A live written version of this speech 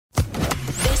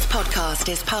podcast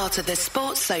is part of the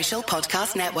Sports Social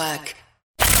Podcast Network.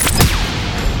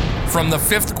 From the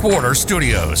Fifth Quarter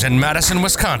Studios in Madison,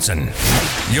 Wisconsin,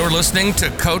 you're listening to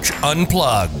Coach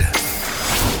Unplugged.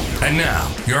 And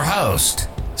now, your host,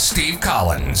 Steve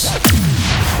Collins.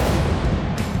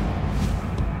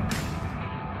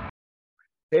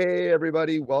 Hey,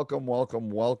 everybody. Welcome.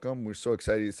 We're so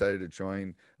excited you decided to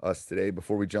join us today.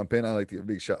 Before we jump in, I'd like to give a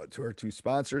big shout out to our two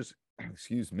sponsors.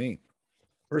 Excuse me.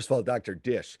 First of all, Dr.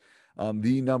 Dish,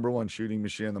 the number one shooting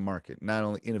machine on the market, not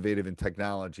only innovative in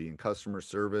technology and customer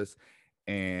service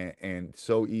and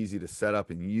so easy to set up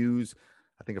and use.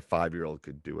 I think a 5-year-old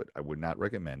could do it. I would not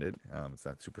recommend it. It's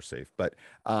not super safe, but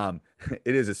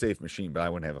it is a safe machine, but I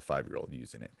wouldn't have a 5-year-old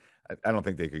using it. I don't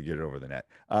think they could get it over the net.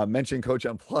 Mention Coach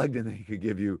Unplugged and they could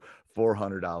give you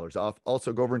 $400 off.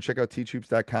 Also, go over and check out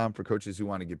teachhoops.com for coaches who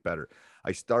want to get better.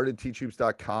 I started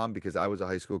teachhoops.com because I was a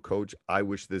high school coach. I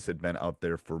wish this had been out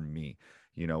there for me.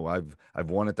 You know, I've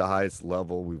won at the highest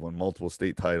level. We've won multiple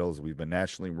state titles. We've been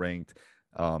nationally ranked.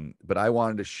 But I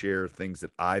wanted to share things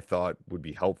that I thought would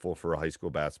be helpful for a high school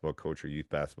basketball coach or youth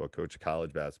basketball coach, a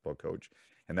college basketball coach.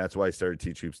 And that's why I started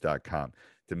teachhoops.com,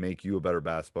 to make you a better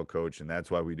basketball coach. And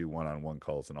that's why we do one-on-one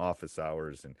calls and office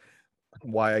hours, and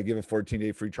why I give a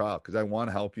 14-day free trial, because I want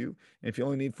to help you. And if you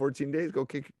only need 14 days, go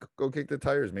kick the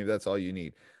tires. Maybe that's all you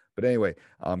need. But anyway,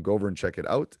 go over and check it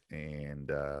out, and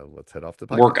let's head off to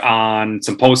work on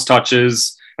some post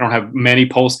touches. I don't have many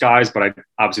post guys, but I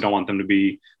obviously don't want them to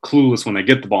be clueless when they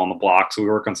get the ball in the block. So we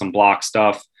work on some block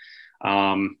stuff.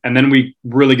 And then we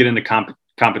really get into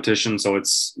competition. So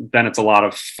it's a lot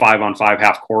of 5-on-5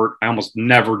 half court. I almost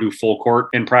never do full court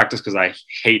in practice because I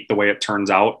hate the way it turns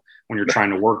out when you're trying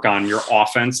to work on your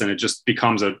offense, and it just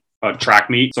becomes a track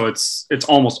meet. So it's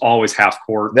almost always half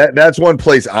court. That's one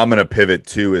place I'm going to pivot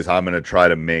to, is I'm going to try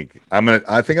to make, I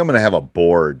think I'm going to have a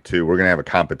board too. We're going to have a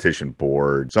competition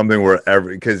board, something where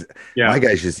because my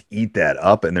guys just eat that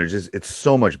up, and it's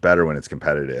so much better when it's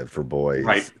competitive for boys.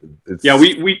 Right.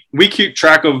 We keep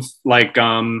track of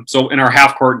so in our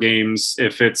half court games,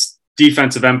 if it's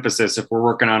defensive emphasis, if we're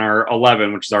working on our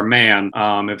 11, which is our man,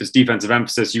 if it's defensive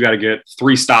emphasis, you got to get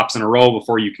 3 stops in a row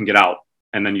before you can get out.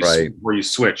 And then you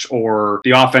switch, or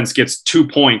the offense gets 2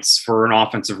 points for an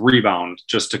offensive rebound,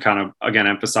 just to kind of, again,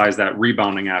 emphasize that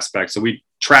rebounding aspect. So we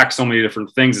track so many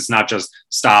different things. It's not just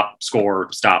stop, score.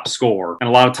 And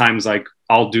a lot of times,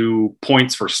 I'll do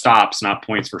points for stops, not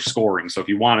points for scoring. So if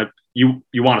you want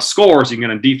to score, so you can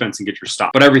get on defense and get your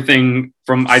stop. But everything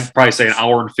from, I'd probably say, an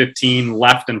hour and 15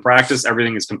 left in practice,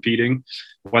 everything is competing,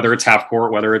 whether it's half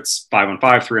court, whether it's 5-on-5,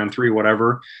 3-on-3,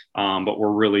 whatever. But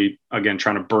we're really, again,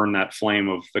 trying to burn that flame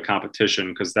of the competition,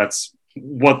 because that's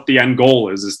what the end goal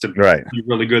is to be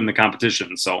really good in the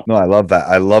competition. So no, I love that.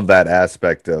 I love that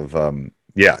aspect of,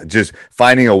 just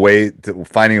finding a way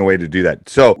to do that.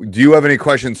 So do you have any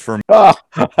questions for me?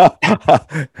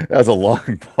 That was a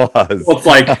long pause. Well, it's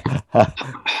like,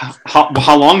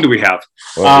 how long do we have?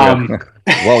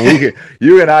 Well,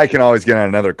 you and I can always get on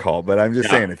another call, but I'm just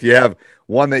saying, if you have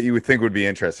one that you would think would be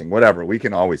interesting, whatever, we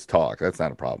can always talk. That's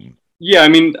not a problem. Yeah. I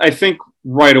mean, I think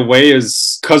right away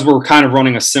is because we're kind of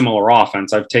running a similar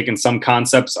offense. I've taken some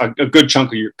concepts, a good chunk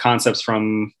of your concepts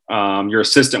from your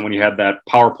assistant when you had that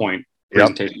PowerPoint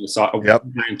presentation. You saw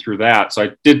ran through that. So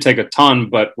I did take a ton,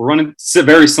 but we're running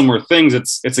very similar things.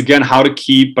 It's again, how to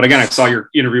keep, but again, I saw your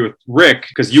interview with Rick,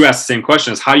 because you asked the same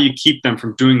question, is how do you keep them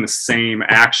from doing the same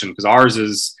action? Because ours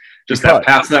is just that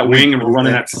pass that wing, and we're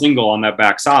running that single on that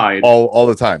backside all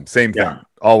the time. Same thing.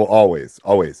 Always.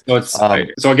 So it's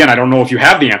so again, I don't know if you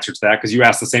have the answer to that, because you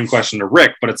asked the same question to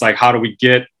Rick, but it's like, how do we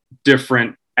get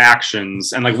different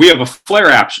actions? And we have a flare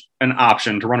an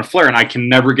option to run a flare, and I can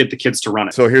never get the kids to run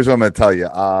it. So here's what I'm going to tell you.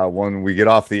 When we get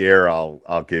off the air,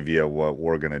 I'll give you what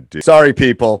we're going to do. Sorry,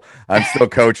 people. I'm still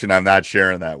coaching. I'm not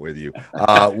sharing that with you.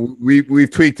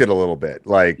 We've tweaked it a little bit,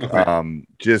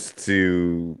 just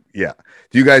to,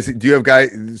 Do you have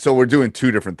guys? So we're doing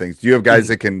 2 different things. Do you have guys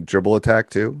that can dribble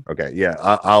attack too? Okay. Yeah.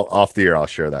 I'll off the air, I'll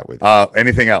share that with you.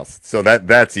 Anything else? So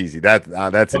that's easy.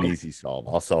 That's an easy solve.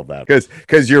 I'll solve that.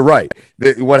 Because you're right.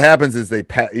 What happens is they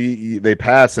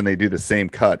pass and they do the same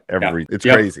cut every. It's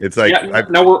crazy. It's like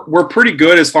no, we're pretty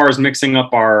good as far as mixing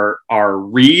up our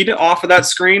read off of that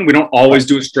screen. We don't always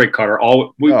do a straight cutter.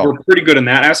 We're pretty good in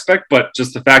that aspect, but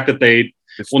just the fact that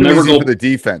we'll never go for the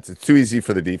defense. It's too easy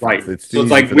for the defense. Right. It's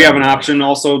we have an option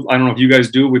also. I don't know if you guys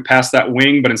do. We pass that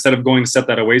wing, but instead of going to set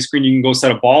that away screen, you can go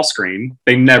set a ball screen.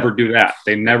 They never do that.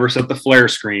 They never set the flare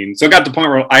screen. So it got to the point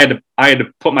where I had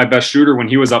to put my best shooter when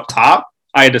he was up top,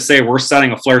 I had to say we're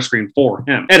setting a flare screen for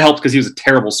him. It helped because he was a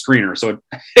terrible screener, so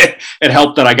it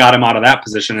helped that I got him out of that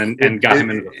position and got him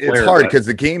into the flare. It's hard because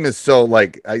the game is so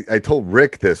like I told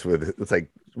Rick this it's like,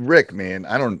 Rick, man,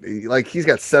 I don't like, he's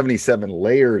got 77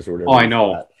 layers or whatever. Oh, I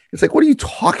know. It's like, what are you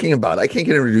talking about? I can't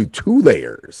get him to do 2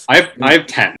 layers. I have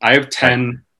 10. I have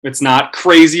 10. It's not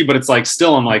crazy, but it's like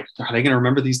still, I'm like, are they going to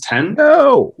remember these 10?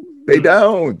 No, they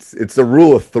don't. It's the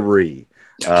rule of 3.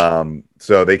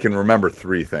 So they can remember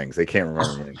 3 things. They can't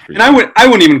remember 3. And I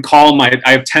wouldn't even call I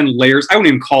have 10 layers. I wouldn't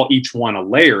even call each one a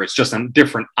layer. It's just a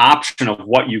different option of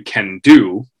what you can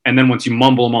do. And then once you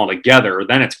mumble them all together,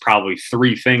 then it's probably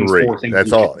 3 things, 4 things.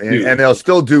 That's all. And they'll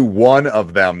still do one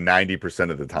of them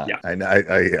 90% of the time. Yeah.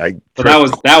 So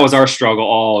that was our struggle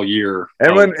all year.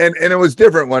 And and it was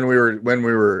different when we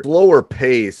were slower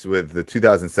pace with the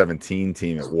 2017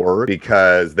 team at work,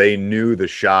 because they knew the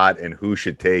shot and who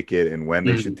should take it and when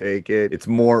they should take it. It's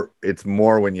more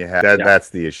when you have that. Yeah. That's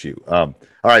the issue.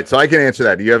 All right, so I can answer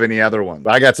that. Do you have any other ones?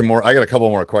 I got some more. I got a couple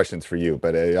more questions for you,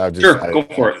 but I'll just go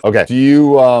for it. Okay. Do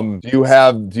you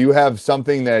have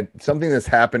something that's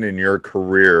happened in your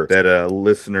career that a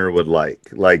listener would like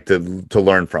to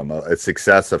learn from, a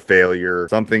success, a failure,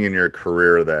 something in your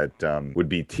career that would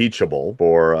be teachable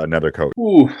for another coach?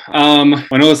 I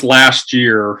know this last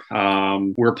year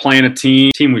we were playing a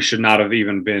team we should not have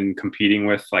even been competing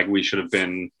with. Like, we should have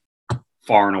been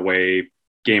far and away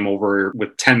game over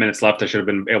with 10 minutes left. I should have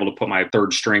been able to put my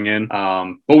 3rd string in.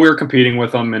 But we were competing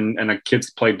with them and the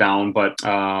kids played down. But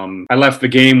I left the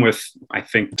game with, I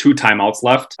think, 2 timeouts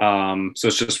left. So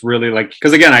it's just really like,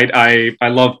 because again, I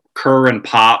love Kerr and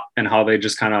Pop and how they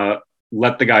just kind of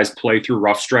let the guys play through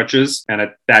rough stretches. And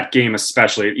at that game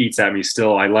especially, it eats at me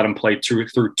still. I let them play through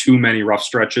too many rough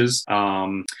stretches.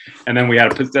 And then we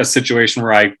had a situation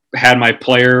where I had my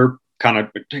player kind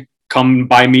of come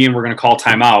by me and we're going to call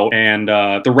timeout. And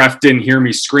the ref didn't hear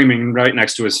me screaming right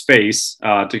next to his face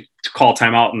to call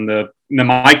timeout. And then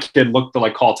my kid looked to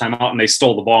like call timeout, and they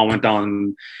stole the ball and went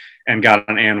down and got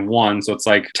an and 1. So it's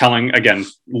like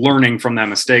learning from that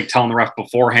mistake, telling the ref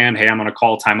beforehand, hey, I'm going to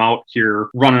call timeout here,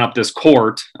 running up this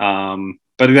court.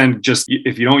 But then just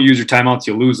if you don't use your timeouts,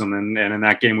 you lose them. And in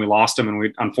that game, we lost them, and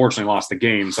we unfortunately lost the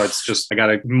game. So it's just, I got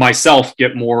to myself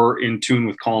get more in tune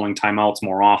with calling timeouts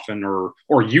more often or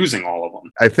using all of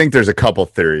them. I think there's a couple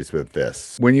theories with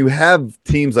this. When you have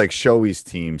teams like Shoei's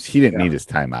teams, he didn't need his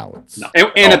timeouts. No.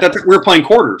 And at that, we were playing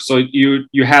quarters. So you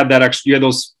had that extra,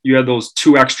 you had those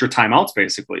 2 extra timeouts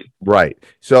basically. Right.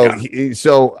 So,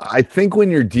 so I think when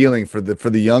you're dealing for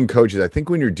the young coaches, I think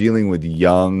when you're dealing with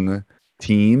young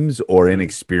teams or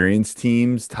inexperienced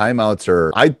teams, timeouts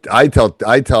are I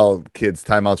tell kids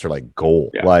timeouts are like gold.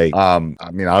 Yeah. Like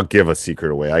I mean, I'll give a secret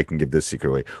away. I can give this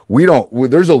secret away.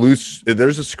 There's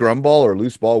a scrum ball or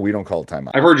loose ball, we don't call it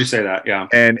timeout. I've heard you say that. Yeah.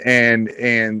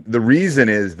 And the reason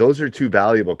is those are too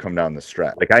valuable come down the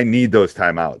stretch. Like, I need those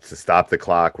timeouts to stop the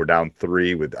clock. We're down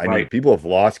 3 I know people have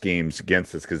lost games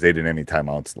against us because they didn't have any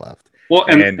timeouts left. Well,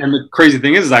 and the crazy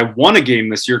thing is I won a game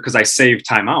this year because I saved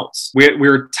timeouts. We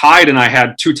were tied, and I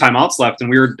had 2 timeouts left, and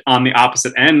we were on the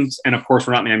opposite end. And of course,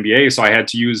 we're not in the NBA, so I had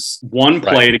to use one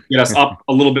play to get us up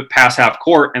a little bit past half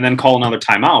court, and then call another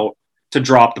timeout to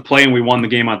drop the play, and we won the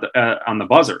game on the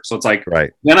buzzer. So it's like,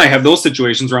 then I have those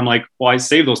situations where I'm like, well, I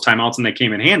saved those timeouts and they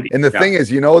came in handy. And the thing is,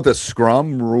 the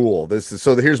scrum rule,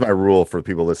 here's my rule for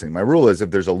people listening. My rule is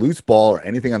if there's a loose ball or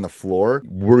anything on the floor,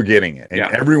 we're getting it. And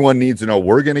everyone needs to know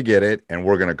we're going to get it and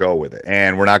we're going to go with it.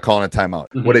 And we're not calling a timeout.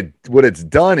 Mm-hmm. What it's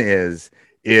done is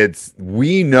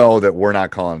we know that we're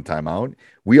not calling a timeout.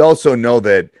 We also know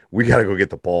that we got to go get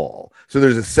the ball. So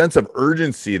there's a sense of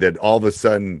urgency that all of a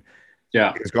sudden,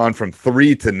 it's gone from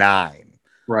 3 to 9,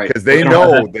 right? Because they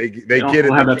know they get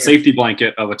it. Have that safety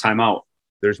blanket of a timeout.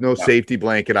 There's no safety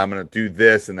blanket. I'm going to do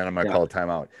this, and then I'm going to call a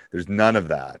timeout. There's none of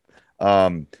that.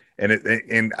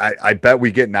 And I bet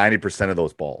we get 90% of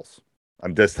those balls.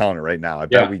 I'm just telling you right now. I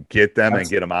bet we get them and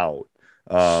get them out.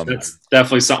 That's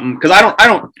definitely something, because I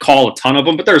don't call a ton of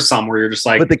them, but there's some where you're just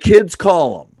like, but the kids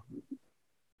call them.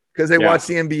 Because they watch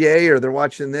the NBA or they're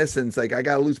watching this, and it's like, I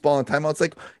got a loose ball in timeout. It's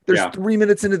like, there's 3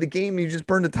 minutes into the game, you just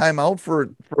burned a timeout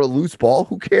for a loose ball.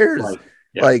 Who cares? Right.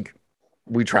 Yeah. Like,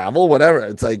 we travel, whatever.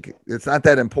 It's like, it's not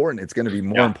that important. It's going to be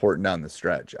more important down the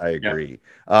stretch. I agree.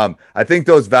 I think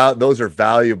those are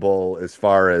valuable as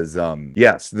far as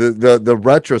the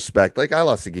retrospect. Like, I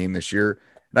lost a game this year,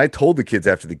 and I told the kids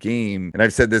after the game, and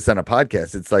I've said this on a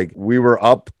podcast. It's like, we were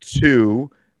up 2.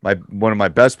 One of my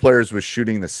best players was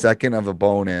shooting the second of a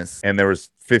bonus, and there was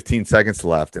 15 seconds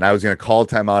left, and I was going to call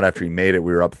timeout after he made it.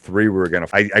 We were up 3. We were going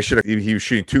to. I should have. He was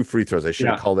shooting 2 free throws. I should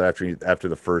have called it after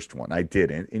the first one. I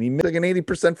didn't, and he made like an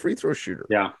 80% free throw shooter.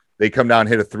 Yeah. They come down,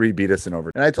 hit a three, beat us in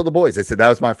over. And I told the boys, I said, that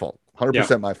was my fault.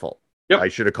 100% my fault. Yep. I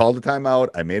should have called a timeout.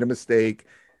 I made a mistake.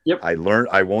 Yep. I learned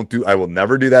I will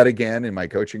never do that again in my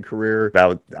coaching career.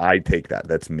 I take that.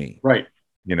 That's me. Right.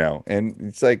 And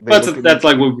it's like, that's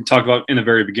like what we talked about in the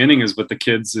very beginning is with the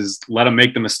kids is let them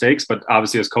make the mistakes, but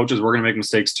obviously as coaches, we're going to make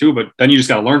mistakes too, but then you just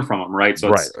got to learn from them. Right.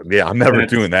 So yeah, I'm never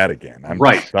doing that again.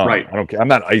 Right. I don't care. I'm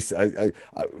not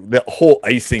the whole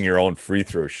icing your own free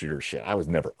throw shooter shit. I was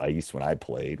never iced when I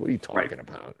played. What are you talking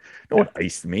about? No one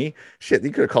iced me. Shit.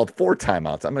 You could have called 4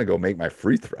 timeouts. I'm going to go make my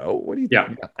free throw. What are you doing?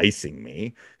 You're not icing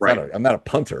me. I'm not a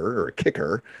punter or a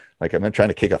kicker. Like, I'm not trying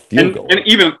to kick a field goal. And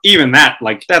even that,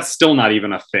 like, that's still not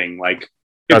even a thing. Like,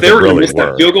 if they were going to miss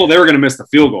that field goal, they were going to miss the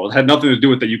field goal. It had nothing to do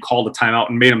with that you called a timeout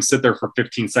and made them sit there for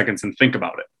 15 seconds and think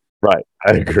about it. Right.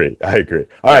 I agree.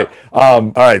 All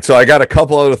right. So I got a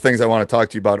couple other things I want to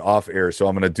talk to you about off air. So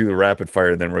I'm going to do the rapid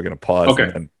fire and then we're going to pause. Okay.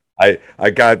 And then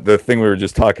I got the thing we were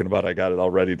just talking about. I got it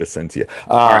all ready to send to you.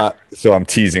 So I'm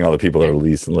teasing all the people that are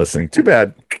listening. Too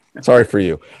bad. Sorry for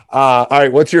you. All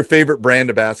right. What's your favorite brand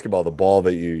of basketball, the ball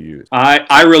that you use?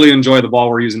 I really enjoy the ball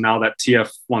we're using now, that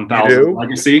TF1000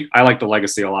 Legacy. I like the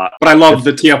Legacy a lot. But I love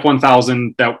the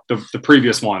TF1000, that the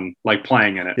previous one, like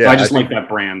playing in it. Yeah, I just like that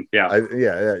brand. Yeah.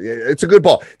 It's a good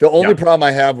ball. The only problem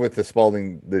I have with the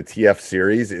Spalding, the TF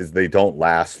series, is they don't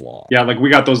last long. Yeah, like we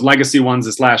got those Legacy ones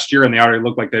this last year, and they already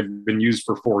look like they've been used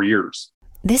for 4 years.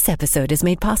 This episode is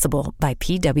made possible by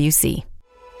PwC.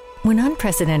 When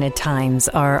unprecedented times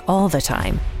are all the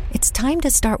time, it's time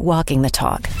to start walking the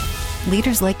talk.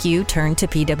 Leaders like you turn to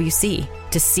PwC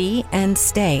to see and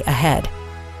stay ahead.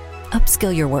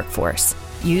 Upskill your workforce,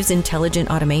 use intelligent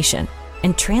automation,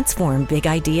 and transform big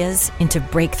ideas into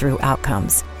breakthrough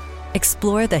outcomes.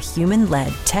 Explore the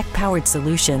human-led, tech-powered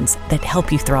solutions that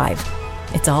help you thrive.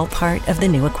 It's all part of The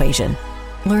New Equation.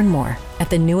 Learn more at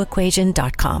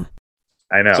thenewequation.com.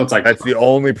 I know. So it's like, that's the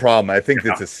only problem. I think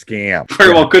it's a scam.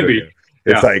 Very well could be.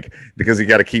 It's like, because you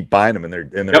got to keep buying them and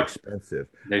they're expensive.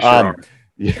 They sure are.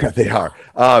 Yeah, they are.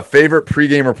 Favorite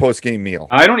pregame or postgame meal?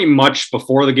 I don't eat much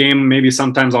before the game. Maybe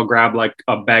sometimes I'll grab like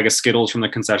a bag of Skittles from the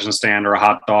concession stand or a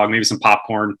hot dog, maybe some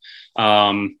popcorn.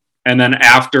 And then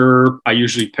after, I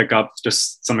usually pick up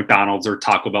just some McDonald's or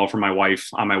Taco Bell for my wife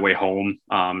on my way home.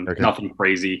 Nothing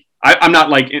crazy. I'm not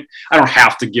like, I don't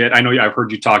have to get, I know I've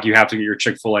heard you talk, you have to get your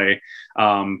Chick-fil-A.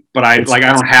 But I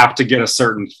don't have to get a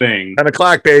certain thing. 10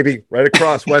 o'clock, baby, right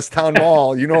across West Town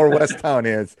Mall. You know where West Town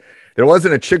is. There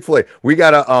wasn't a Chick-fil-A. We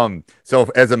got a so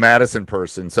as a Madison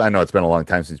person, so I know it's been a long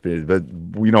time since, but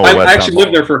we know. I actually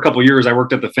lived there for a couple of years. I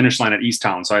worked at the Finish Line at East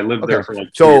Town, so I lived there for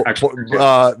like 2 years.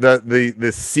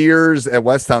 The Sears at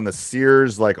West Town, the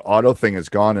Sears like auto thing is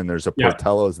gone, and there's a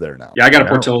Portillo's there now. Yeah, I got a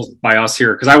Portillo's by us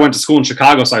here because I went to school in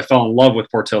Chicago, so I fell in love with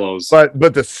Portillo's.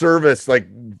 But the service, like,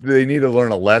 they need to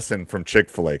learn a lesson from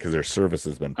Chick-fil-A because their service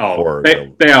has been poor.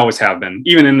 They always have been.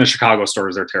 Even in the Chicago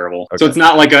stores, they're terrible. Okay. So it's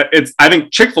not like I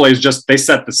think Chick-fil-A is just, they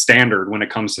set the standard when it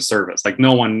comes to service. Like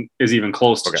no one is even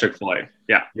close to Chick-fil-A.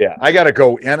 Yeah. I got to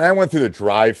go. And I went through the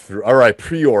drive-through, or I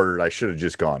pre-ordered. I should have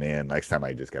just gone in. Next time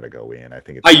I just got to go in. I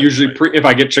think it's. If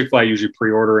I get Chick-fil-A, I usually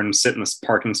pre-order and sit in this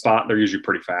parking spot. They're usually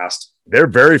pretty fast. They're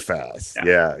very fast.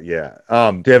 Yeah. Do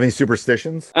you have any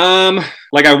superstitions?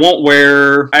 Like I won't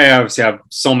wear. I obviously have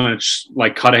so much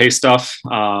like Cudahy stuff.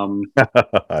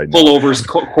 Pullovers,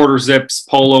 quarter zips,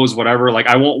 polos, whatever. Like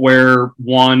I won't wear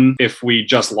one if we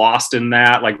just lost in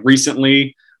that, like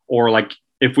recently, or like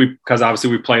because obviously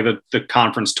we play the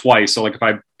conference twice. So like if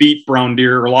I beat Brown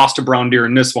Deer or lost to Brown Deer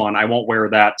in this one, I won't wear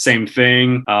that same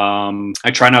thing.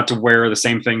 I try not to wear the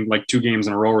same thing like 2 games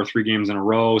in a row or 3 games in a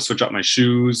row, switch up my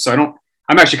shoes. So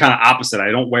I'm actually kind of opposite.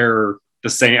 I don't wear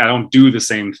I don't do the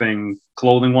same thing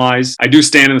clothing wise. I do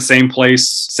stand in the same place,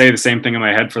 say the same thing in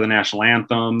my head for the national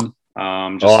anthem.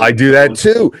 I do that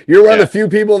too. You're one of the few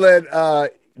people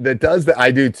that does that.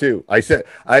 I do too.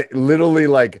 I literally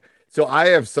like, so I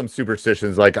have some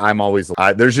superstitions. Like I'm always,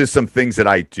 there's just some things that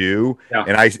I do,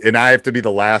 and I have to be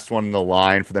the last one in the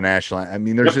line for the national. I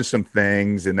mean, there's just some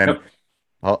things, and then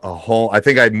a home. I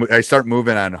think I start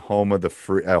moving on home of the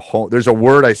free. Home. There's a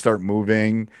word I start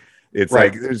moving. It's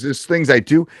like there's just things I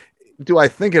do. Do I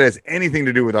think it has anything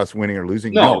to do with us winning or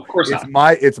losing? No, of course it's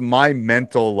not. It's my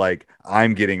mental, like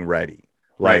I'm getting ready.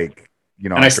 Like, you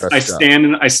know, and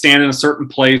I stand in a certain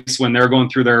place when they're going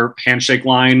through their handshake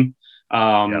line.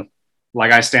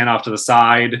 Like I stand off to the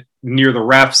side near the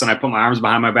refs and I put my arms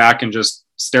behind my back and just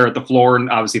stare at the floor and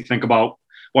obviously think about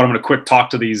what I'm going to quick talk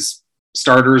to these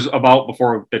starters about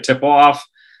before the tip off.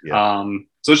 So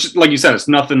it's just, like you said, it's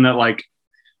nothing that like,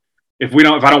 if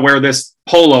I don't wear this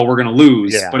polo, we're going to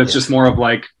lose, but it's just more of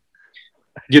like,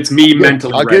 gets me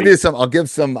mentally I'll ready.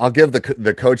 give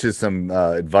the coaches some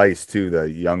advice to the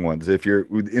young ones. If you're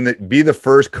be the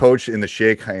first coach in the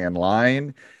shake hand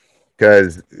line,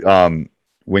 because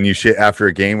when you after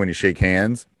a game, when you shake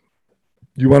hands,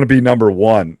 you want to be number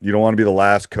one. You don't want to be the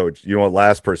last coach. You don't want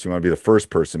last person. You want to be the first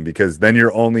person, because then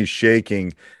you're only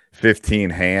shaking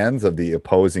 15 hands of the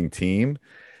opposing team.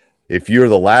 If you're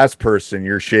the last person,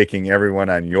 you're shaking everyone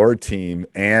on your team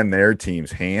and their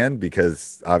team's hand,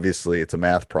 because obviously it's a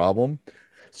math problem.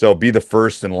 So be the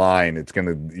first in line.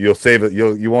 You'll save it.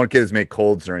 You won't get as many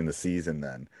colds during the season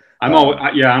then. I'm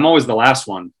always the last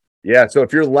one. Yeah. So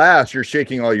if you're last, you're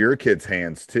shaking all your kids'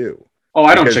 hands too. Oh,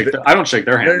 I don't shake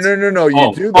their hands. No.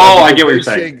 You do. Oh, I get what you're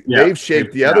saying. They've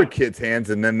shake the other kids' hands,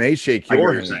 and then they shake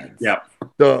your hands. Yeah.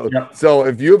 So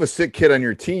if you have a sick kid on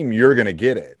your team, you're gonna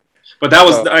get it. But that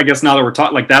was, I guess, now that we're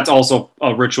talking, like, that's also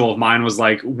a ritual of mine, was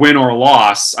like, win or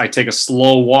loss, I take a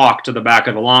slow walk to the back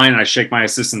of the line and I shake my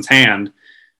assistant's hand,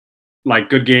 like,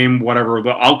 good game, whatever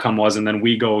the outcome was, and then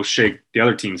we go shake the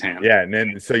other team's hand. Yeah, and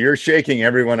then so you're shaking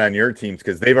everyone on your teams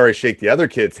because they've already shake the other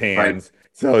kids' hands. Right.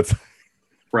 So it's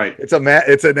right. It's an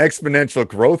exponential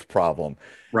growth problem.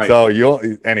 Right. So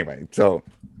So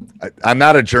I'm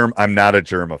not a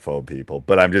germaphobe, people,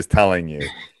 but I'm just telling you.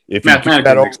 If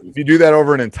you do that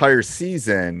over an entire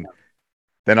season,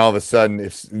 then all of a sudden,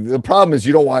 the problem is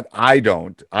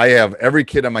I have every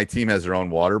kid on my team has their own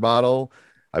water bottle.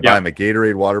 I buy them a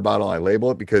Gatorade water bottle. I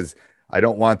label it because I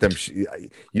don't want them.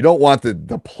 You don't want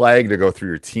the plague to go through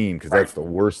your team, because that's the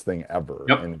worst thing ever.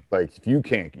 Yep. And like, if you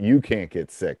can't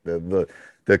get sick.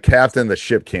 The captain of the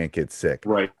ship can't get sick.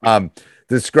 Right.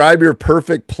 Describe your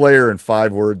perfect player in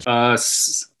 5 words. A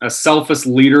selfless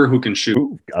leader who can shoot.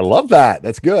 Ooh, I love that.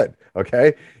 That's good.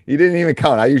 Okay. You didn't even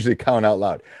count. I usually count out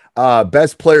loud.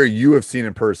 Best player you have seen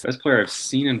in person. Best player I've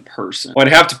seen in person. Well,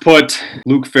 I'd have to put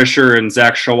Luke Fisher and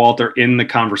Zach Showalter in the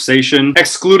conversation,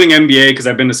 excluding NBA, because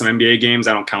I've been to some NBA games.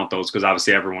 I don't count those because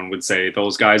obviously everyone would say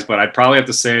those guys, but I'd probably have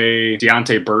to say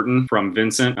Deontay Burton from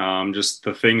Vincent. Just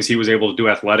the things he was able to do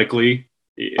athletically.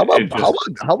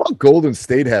 How about Golden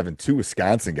State having 2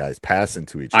 Wisconsin guys passing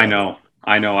to each other?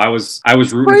 I know. I was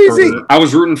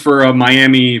rooting for a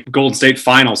Miami Golden State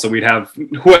final, so we'd have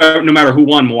whoever, no matter who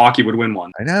won, Milwaukee would win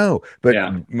one. I know, but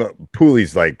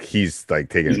Pooley's he's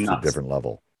taking it to a different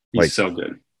level. He's so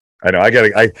good. I know. I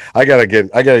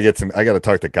gotta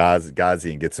talk to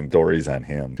Ghazi and get some stories on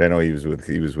him. I know he was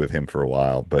with him for a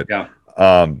while, but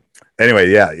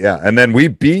anyway, yeah. And then we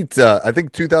beat, I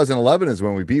think 2011 is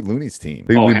when we beat Looney's team.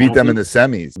 We beat them in the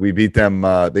semis. We beat them.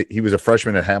 He was a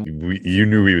freshman at Hamilton. You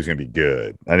knew he was going to be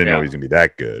good. I didn't know he was going to be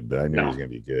that good, but I knew he was going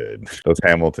to be good. Those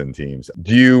Hamilton teams.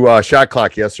 Do you shot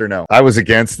clock, yes or no? I was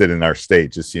against it in our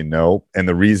state, just so you know. And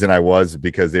the reason I was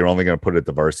because they were only going to put it at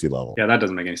the varsity level. Yeah, that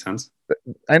doesn't make any sense.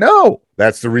 I know.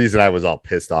 That's the reason I was all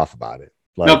pissed off about it.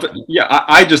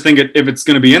 I just think if it's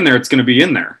going to be in there, it's going to be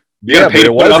in there. But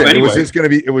it wasn't. Anyway. It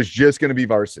was just gonna be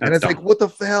varsity. And it's dumb. like, what the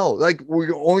hell? Like,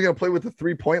 we're only gonna play with the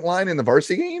 3-point line in the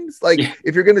varsity games? Like,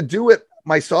 if you're gonna do it,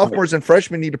 my sophomores and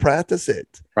freshmen need to practice it.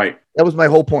 Right. That was my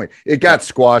whole point. It got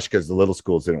squashed because the little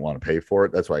schools didn't want to pay for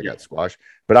it. That's why it got squashed.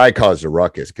 But I caused a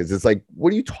ruckus because it's like,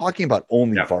 what are you talking about?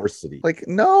 Only varsity? Like,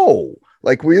 no.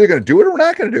 Like, we're either going to do it or we're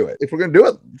not going to do it. If we're going to do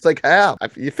it, it's like half.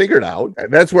 You figure it out.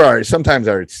 And that's where sometimes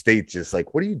our state just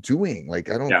like, what are you doing? Like,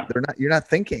 you're not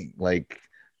thinking. Like,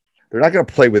 they're not going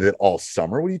to play with it all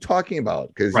summer. What are you talking about?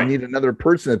 Because you need another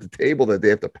person at the table that they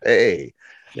have to pay.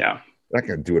 Yeah. They're not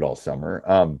going to do it all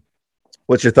summer.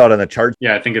 What's your thought on the charge?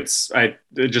 Yeah, I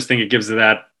just think it gives it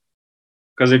that,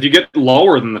 because if you get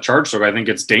lower than the charge circle, I think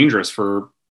it's dangerous for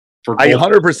I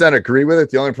 100% agree with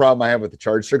it. The only problem I have with the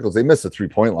charge circles, they miss the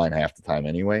 3-point line half the time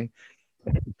anyway.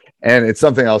 And it's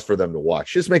something else for them to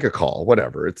watch. Just make a call,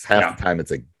 whatever. It's half the time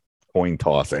it's a coin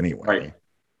toss anyway. Right.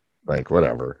 Like,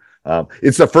 whatever.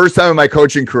 It's the first time in my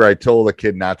coaching career I told a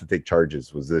kid not to take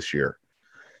charges was this year,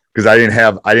 because I didn't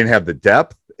have the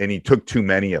depth, and he took too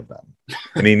many of them,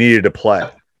 and he needed to play.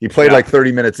 He played like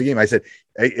 30 minutes a game. I said,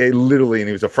 I literally, and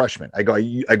he was a freshman. I go,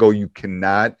 you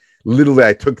cannot. Literally,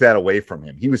 I took that away from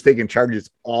him. He was taking charges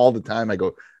all the time. I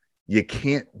go, you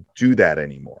can't do that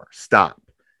anymore. Stop.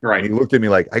 Right. And he looked at me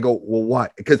like, I go, well,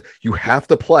 what? Because you have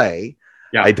to play.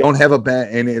 Yeah. I don't have a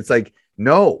bet, and it's like,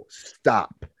 no,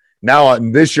 stop. Now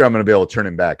this year I'm going to be able to turn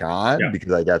him back on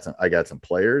because I got some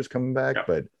players coming back,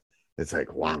 but it's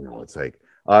like, wow. It's like,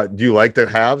 do you like the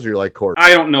halves or you like quarters?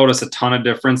 I don't notice a ton of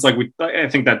difference. I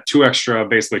think that 2 extra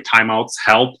basically timeouts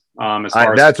help.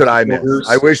 That's what I miss.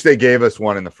 I wish they gave us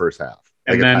one in the first half.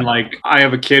 And then like I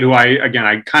have a kid who I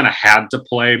kind of had to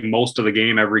play most of the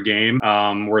game every game.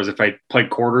 Whereas if I played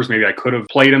quarters, maybe I could have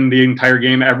played him the entire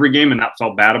game every game and not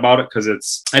felt bad about it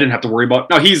because I didn't have to worry about.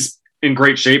 Now he's in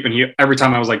great shape, and every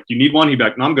time I was like, "You need one?" He'd be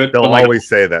like, "No, I'm good." They'll always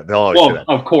say that. They'll always say that.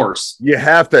 Of course, you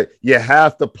have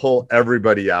to pull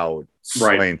everybody out.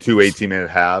 Right. Playing 2 18-minute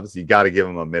halves, you got to give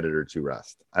them a minute or two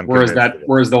rest.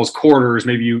 Whereas those quarters,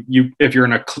 maybe you if you're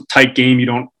in a tight game, you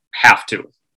don't have to.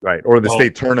 Right. Or the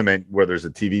state tournament where there's a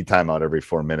TV timeout every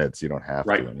 4 minutes. You don't have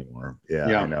to anymore.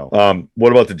 Yeah, I know.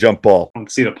 What about the jump ball? I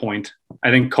don't see the point.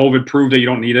 I think COVID proved that you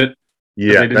don't need it.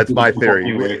 Yeah, that's my theory.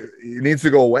 Anyway. It needs to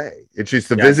go away. It's just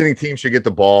the visiting team should get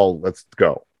the ball. Let's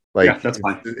go. Like that's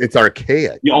fine. It's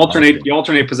archaic. You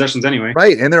alternate possessions anyway.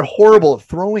 Right. And they're horrible at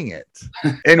throwing it.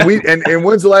 And and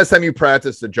when's the last time you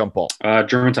practiced the jump ball?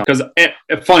 Germantown. Because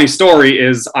a funny story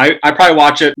is I probably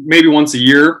watch it maybe once a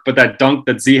year, but that dunk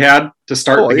that Z had to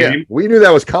start the game. We knew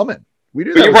that was coming. We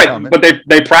knew that was coming. But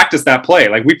they practiced that play.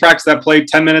 Like we practiced that play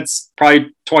 10 minutes,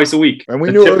 probably twice a week. And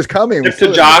we knew it was coming. Tip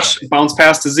to Josh, bounce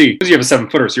pass to Z. Because you have a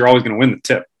 7-footer, so you're always going to win the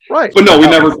tip. Right. But no, we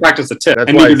never practiced the tip.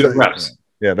 And neither did reps.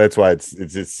 Yeah, that's why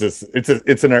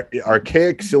it's an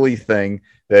archaic, silly thing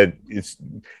that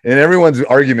and everyone's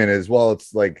argument is,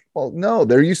 no,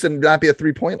 there used to not be a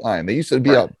 3-point line. There used to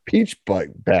be a peach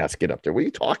basket up there. What are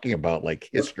you talking about? Like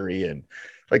history and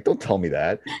don't tell me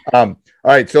that. All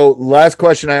right. So last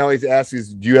question I always ask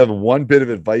is, do you have one bit of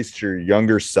advice to your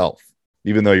younger self,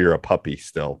 even though you're a puppy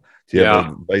still? Do you have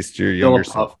advice to your younger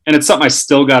self? And it's something I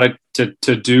still got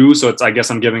to do. So I guess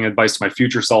I'm giving advice to my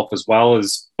future self as well,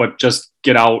 but just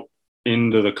get out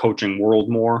into the coaching world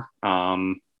more,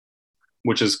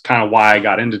 which is kind of why I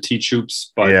got into Teach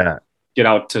Hoops, but get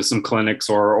out to some clinics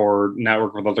or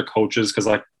network with other coaches. Cause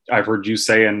like I've heard you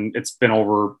say, and it's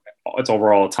over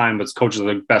all the time, but coaches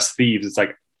are the best thieves. It's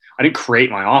like, I didn't create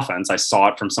my offense. I saw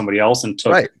it from somebody else and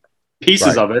took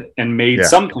pieces of it and made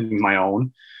some things my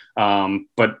own.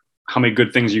 But how many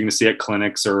good things you're going to see at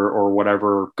clinics or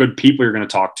whatever, good people you're going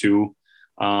to talk to,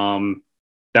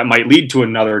 that might lead to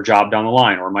another job down the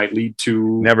line, or might lead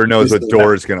to never knows what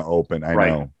door is going to open. I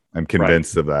know. I'm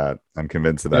convinced of that.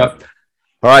 Yep.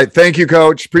 All right. Thank you,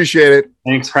 Coach. Appreciate it.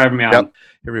 Thanks for having me on. Yep.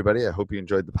 Hey, everybody. I hope you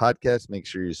enjoyed the podcast. Make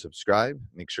sure you subscribe.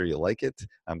 Make sure you like it.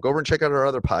 Go over and check out our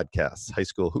other podcasts, High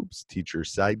School Hoops, Teacher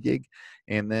Side Gig,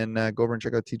 and then go over and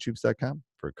check out teachhoops.com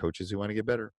for coaches who want to get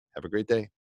better. Have a great day.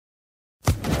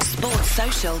 Sports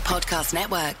Social Podcast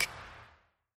Network.